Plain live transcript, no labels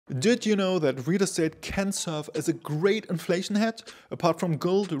Did you know that real estate can serve as a great inflation hedge? Apart from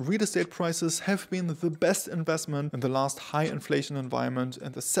gold, real estate prices have been the best investment in the last high inflation environment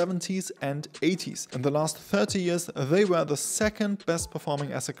in the 70s and 80s. In the last 30 years, they were the second best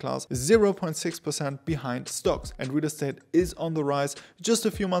performing asset class, 0.6% behind stocks. And real estate is on the rise. Just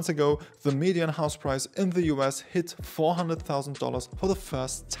a few months ago, the median house price in the US hit $400,000 for the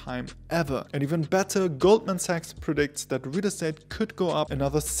first time ever. And even better, Goldman Sachs predicts that real estate could go up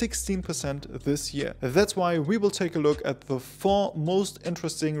another 16% this year. That's why we will take a look at the 4 most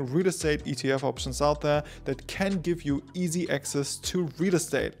interesting real estate ETF options out there that can give you easy access to real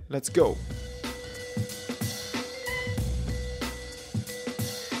estate. Let's go.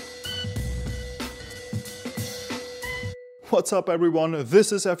 What's up everyone,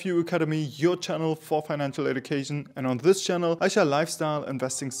 this is FU Academy, your channel for financial education, and on this channel I share lifestyle,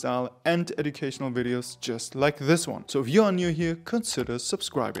 investing style and educational videos just like this one. So if you are new here, consider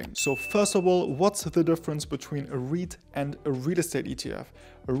subscribing. So first of all, what's the difference between a REIT and a real estate ETF?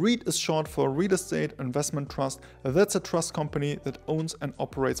 A REIT is short for Real Estate Investment Trust. That's a trust company that owns and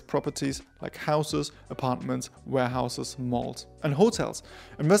operates properties like houses, apartments, warehouses, malls, and hotels.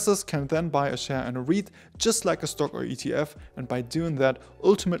 Investors can then buy a share in a REIT just like a stock or ETF, and by doing that,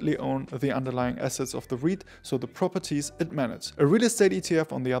 ultimately own the underlying assets of the REIT, so the properties it manages. A real estate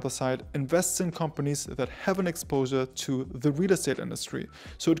ETF, on the other side, invests in companies that have an exposure to the real estate industry.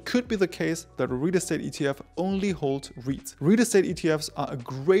 So it could be the case that a real estate ETF only holds REITs. Real estate ETFs are a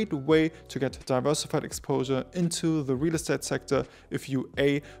great way to get diversified exposure into the real estate sector if you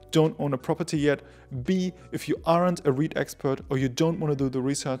A, don't own a property yet, B, if you aren't a REIT expert or you don't want to do the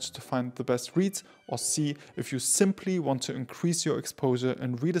research to find the best REITs, or C, if you simply want to increase your exposure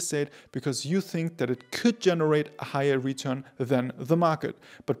in real estate because you think that it could generate a higher return than the market.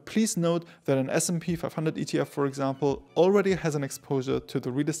 But please note that an S&P 500 ETF, for example, already has an exposure to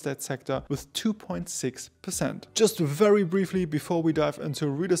the real estate sector with 2.6%. Just very briefly before we dive into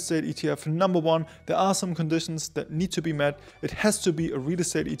real estate ETF, number 1, there are some conditions that need to be met. It has to be a real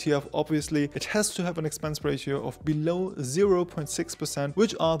estate ETF, obviously. It has to have an expense ratio of below 0.6%,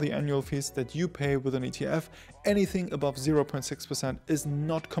 which are the annual fees that you pay with an ETF. Anything above 0.6% is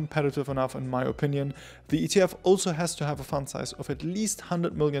not competitive enough in my opinion. The ETF also has to have a fund size of at least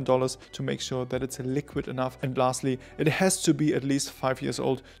 $100 million to make sure that it's liquid enough. And lastly, it has to be at least 5 years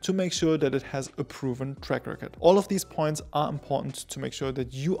old to make sure that it has a proven track record. All of these points are important to make sure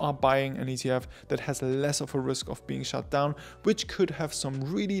that you are buying an ETF that has less of a risk of being shut down, which could have some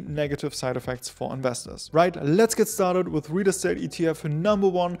really negative side effects for investors. Right, let's get started with real estate ETF number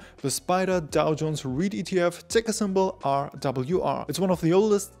 1, the Spider Dow Jones REIT ETF, ticker symbol RWR. It's one of the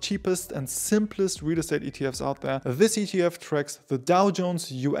oldest, cheapest and simplest real estate ETFs out there. This ETF tracks the Dow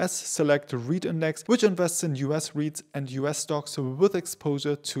Jones US Select REIT Index, which invests in US REITs and US stocks with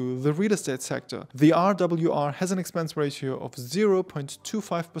exposure to the real estate sector. The RWR has an expense ratio of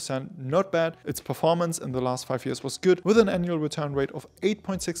 0.25%, not bad. Its performance in the last 5 years was good, with an annual return rate of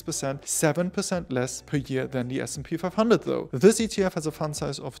 8.6%, 7% less per year than the S&P 500 though. This ETF has a fund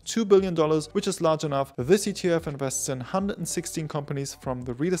size of $2 billion, which is large enough. This ETF invests in 116 companies from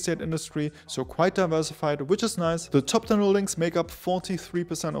the real estate industry, so quite diversified, which is nice. The top 10 holdings make up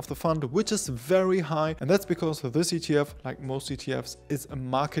 43% of the fund, which is very high, and that's because this ETF, like most ETFs, is a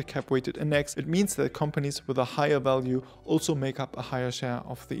market cap weighted index. It means that companies with a higher value also make up a higher share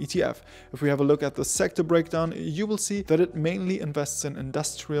of the ETF. If we have a look at the sector breakdown, you will see that it mainly invests in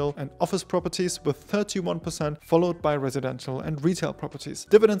industrial and office properties with 31%, followed by residential and retail properties.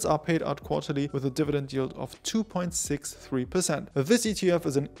 Dividends are paid out quarterly with a dividend yield of 2.63%. This ETF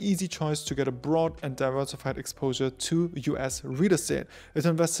is an easy choice to get a broad and diversified exposure to US real estate. It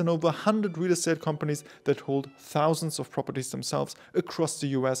invests in over 100 real estate companies that hold thousands of properties themselves across the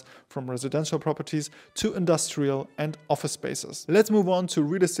US, from residential properties to industrial and office spaces. Let's move on to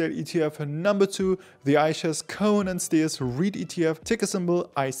real estate ETF number 2, the iShares Cohen & Steers REIT ETF, ticker symbol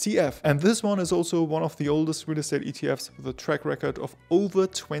ICF. And this one is also one of the oldest real estate ETFs with a track record of over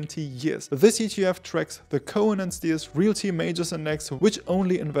 20 years. This ETF tracks the Cohen & Steers Realty Majors Index, which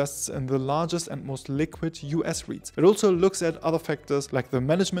only invests in the largest and most liquid US REITs. It also looks at other factors like the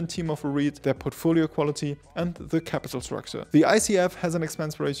management team of a REIT, their portfolio quality, and the capital structure. The ICF has an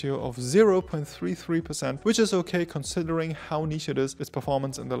expense ratio of 0.33%, which is okay considering how niche it is, is its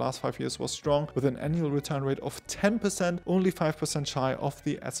performance in the last 5 years was strong, with an annual return rate of 10%, only 5% shy of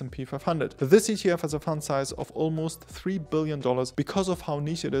the S&P 500. This ETF has a fund size of almost $3 billion. Because of how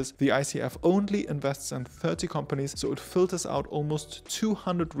niche it is, the ICF only invests in 30 companies, so it filters out almost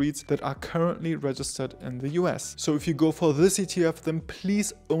 200 REITs that are currently registered in the US. So if you go for this ETF, then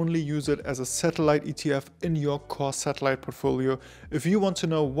please only use it as a satellite ETF in your core satellite portfolio. If you want to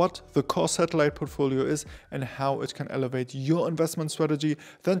know what the core satellite portfolio is and how it can elevate your investment strategy,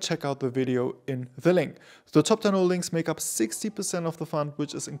 then check out the video in the link. The top 10 holdings make up 60% of the fund,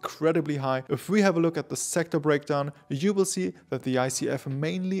 which is incredibly high. If we have a look at the sector breakdown, you will see that the ICF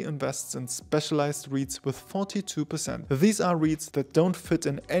mainly invests in specialized REITs with 42%. These are REITs that don't fit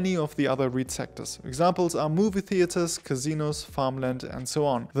in any of the other REIT sectors. Examples are movie theaters, casinos, farmland, and so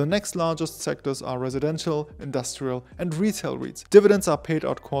on. The next largest sectors are residential, industrial, and retail REITs. Dividends are paid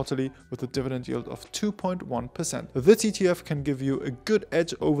out quarterly with a dividend yield of 2.1%. This ETF can give you a good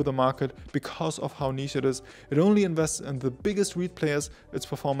edge over the market because of how niche it is. It only invests in the biggest REIT players. Its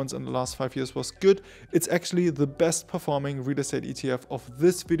performance in the last 5 years was good. It's actually the best performing real estate ETF of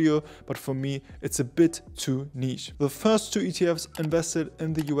this video, but for me, it's a bit too niche. The first two ETFs invested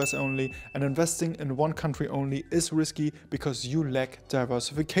in the US only, and investing in one country only is risky because you lack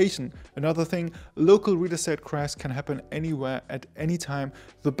diversification. Another thing, local real estate crash can happen anywhere at any time.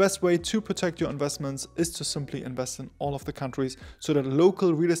 The best way to protect your investments is to simply invest in all of the countries so that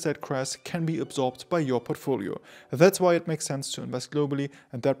local real estate crash can be absorbed by your portfolio. That's why it makes sense to invest globally,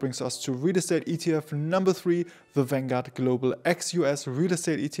 and that brings us to real estate ETF number 3, the Vanguard Global ex-US Real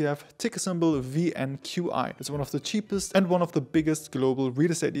Estate ETF, ticker symbol VNQI. It's one of the cheapest and one of the biggest global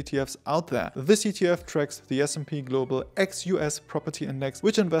real estate ETFs out there. This ETF tracks the S&P Global ex-US Property Index,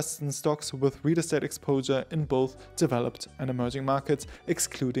 which invests in stocks with real estate exposure in both developed and emerging markets,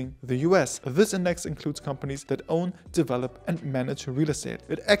 excluding the US. This index includes companies that own, develop, and manage real estate.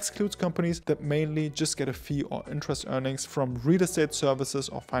 It excludes companies that mainly just get a fee or interest earnings from real estate services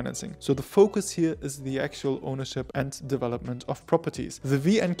or financing. So the focus here is the actual ownership and development of properties. The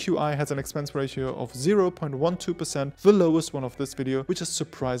VNQI has an expense ratio of 0.12%, the lowest one of this video, which is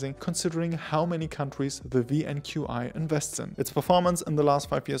surprising considering how many countries the VNQI invests in. Its performance in the last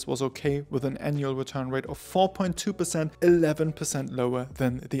 5 years was okay, with an annual return rate of 4.2%, 11% lower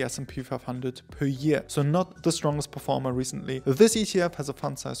than the S&P 500 per year. So not the strongest performer recently. This ETF has a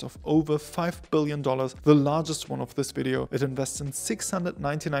fund size of over $5 billion, the largest one of this video. It invests in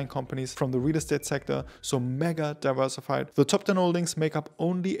 699 companies from the real estate sector, so mega diversified. The top 10 holdings make up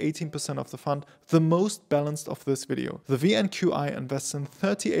only 18% of the fund, the most balanced of this video. The VNQI invests in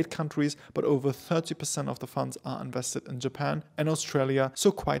 38 countries, but over 30% of the funds are invested in Japan and Australia,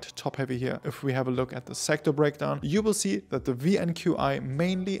 so quite top heavy here. If we have a look at the sector breakdown, you will see that the VNQI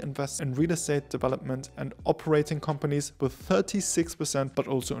mainly invests in real estate development and operating companies with 36%, but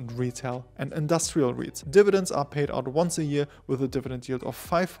also in retail and industrial REITs. Dividends are paid out once a year with a dividend yield of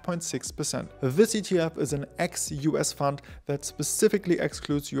 5.6%. This ETF is an ex-US fund that specifically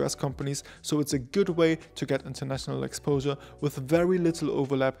excludes US companies, so it's a good way to get international exposure with very little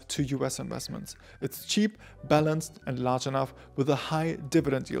overlap to US investments. It's cheap, balanced, and large enough with a high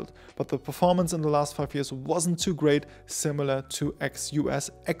dividend yield, but the performance in the last 5 years wasn't too great, similar to ex-US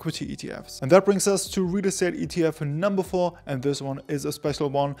equity ETFs. And that brings us to real estate ETF number 4, and this one is a special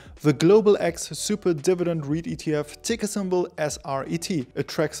one, the Global X Super Dividend REIT ETF, ticker symbol SRET. It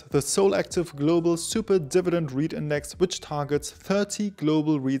tracks the sole active global super dividend REIT index, which targets 30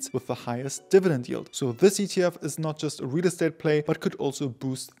 global REITs with the highest dividend yield. So this ETF is not just a real estate play, but could also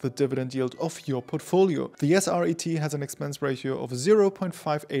boost the dividend yield of your portfolio. The SRET has an expense ratio of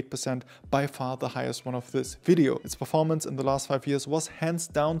 0.58%, by far the highest one of this video. Its performance in the last 5 years was hands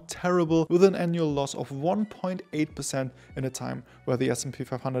down terrible, with an annual loss of 1.8% in a time where the S&P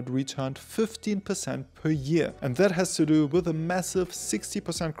 500 returned 15% per year. And that has to do with a massive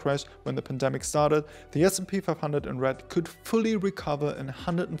 60% crash when the pandemic started. The S&P 500 in red could fully recover in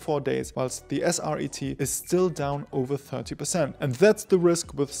 104 days, whilst the SRET is still down over 30%. And that's the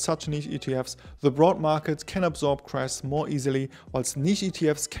risk with such niche ETFs. The broad market can absorb crashes more easily, whilst niche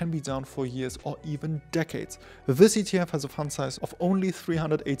ETFs can be down for years or even decades. This ETF has a fund size of only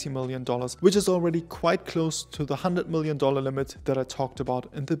 $380 million, which is already quite close to the $100 million limit that I talked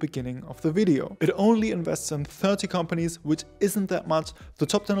about in the beginning of the video. It only invests in 30 companies, which isn't that much. The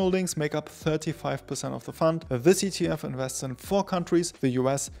top 10 holdings make up 35% of the fund. This ETF invests in 4 countries, the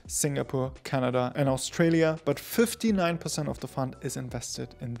US, Singapore, Canada, and Australia, but 59% of the fund is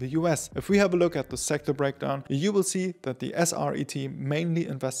invested in the US. If we have a look at the sector breakdown, you will see that the SRET mainly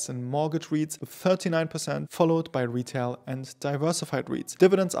invests in mortgage REITs with 39%, followed by retail and diversified REITs.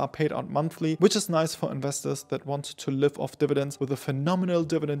 Dividends are paid out monthly, which is nice for investors that want to to live off dividends with a phenomenal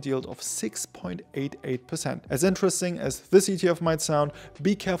dividend yield of 6.88%. As interesting as this ETF might sound,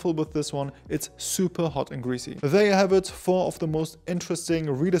 be careful with this one, it's super hot and greasy. There you have it, 4 of the most interesting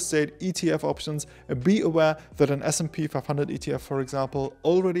real estate ETF options. Be aware that an S&P 500 ETF, for example,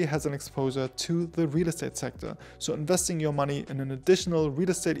 already has an exposure to the real estate sector. So investing your money in an additional real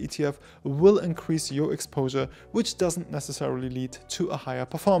estate ETF will increase your exposure, which doesn't necessarily lead to a higher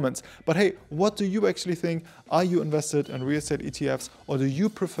performance. But hey, what do you actually think? Are you invested in real estate ETFs, or do you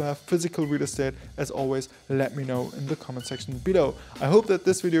prefer physical real estate? As always, let me know in the comment section below. I hope that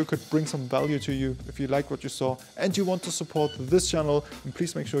this video could bring some value to you. If you like what you saw and you want to support this channel, then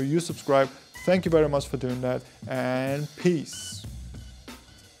please make sure you subscribe. Thank you very much for doing that, and peace.